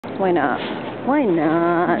Why not? Why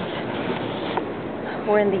not?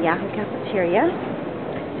 We're in the Yahoo cafeteria,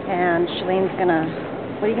 and Shalane's gonna.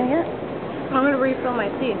 What are you gonna get? I'm gonna refill my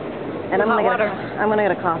tea. And I'm gonna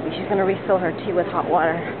get a coffee. She's gonna refill her tea with hot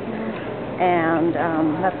water. And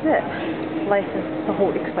that's it. Life is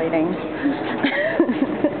so exciting.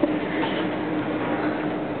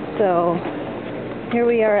 So here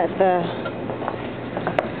we are at the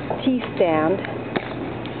tea stand,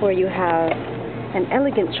 where you have an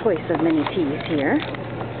elegant choice of many teas here.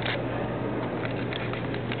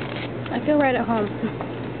 I feel right at home.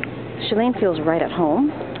 Shalane feels right at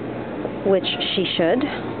home, which she should.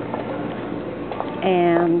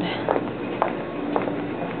 And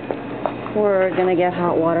we're gonna get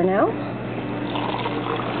hot water now.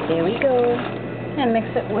 There we go. And mix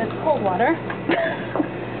it with cold water.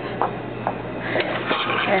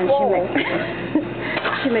 And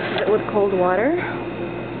she mixes it with cold water.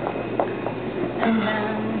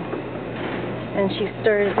 And she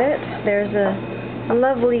stirs it. There's a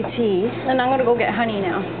lovely tea. And I'm gonna go get honey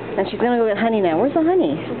now. And she's gonna go get honey now. Where's the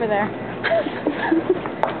honey? Over there.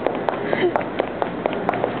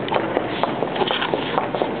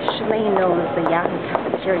 Shalane knows the Yahoo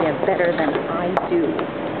cafeteria better than I do.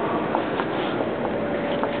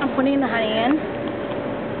 I'm putting the honey in.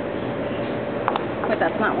 But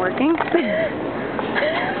that's not working.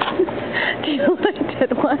 Do you know what I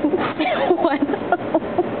did once? What?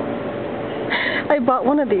 I bought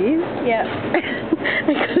one of these. Yeah.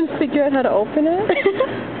 I couldn't figure out how to open it.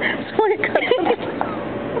 So I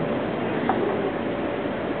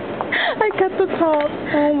cut the top.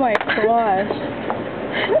 Oh my gosh.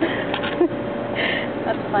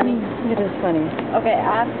 That's funny. It is funny. Okay,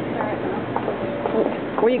 I have to start now.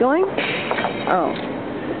 Where are you going? Oh.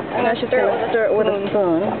 I'm going to stir it with a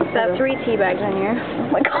spoon. That's 3 tea bags in here. Oh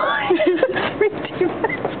my god. 3 tea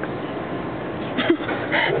bags.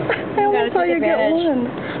 I almost saw you get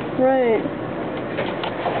one. Right.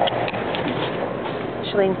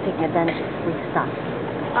 Shalane's taking advantage of free stuff.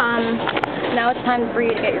 Now it's time for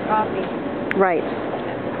you to get your coffee. Right.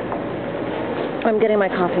 I'm getting my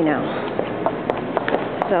coffee now.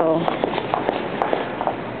 So,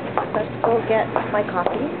 let's go get my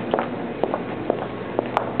coffee.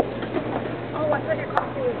 Oh, I thought your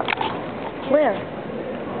coffee was... Where?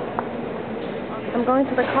 I'm going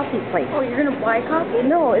to the coffee place. Oh, you're going to buy coffee?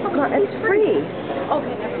 No, it's not. It's free.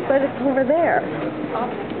 Okay, never mind. But it's over there.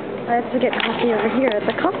 Okay. I have to get coffee over here at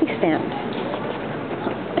the coffee stand.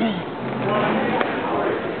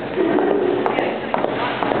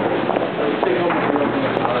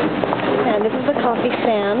 And this is the coffee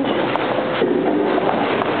stand.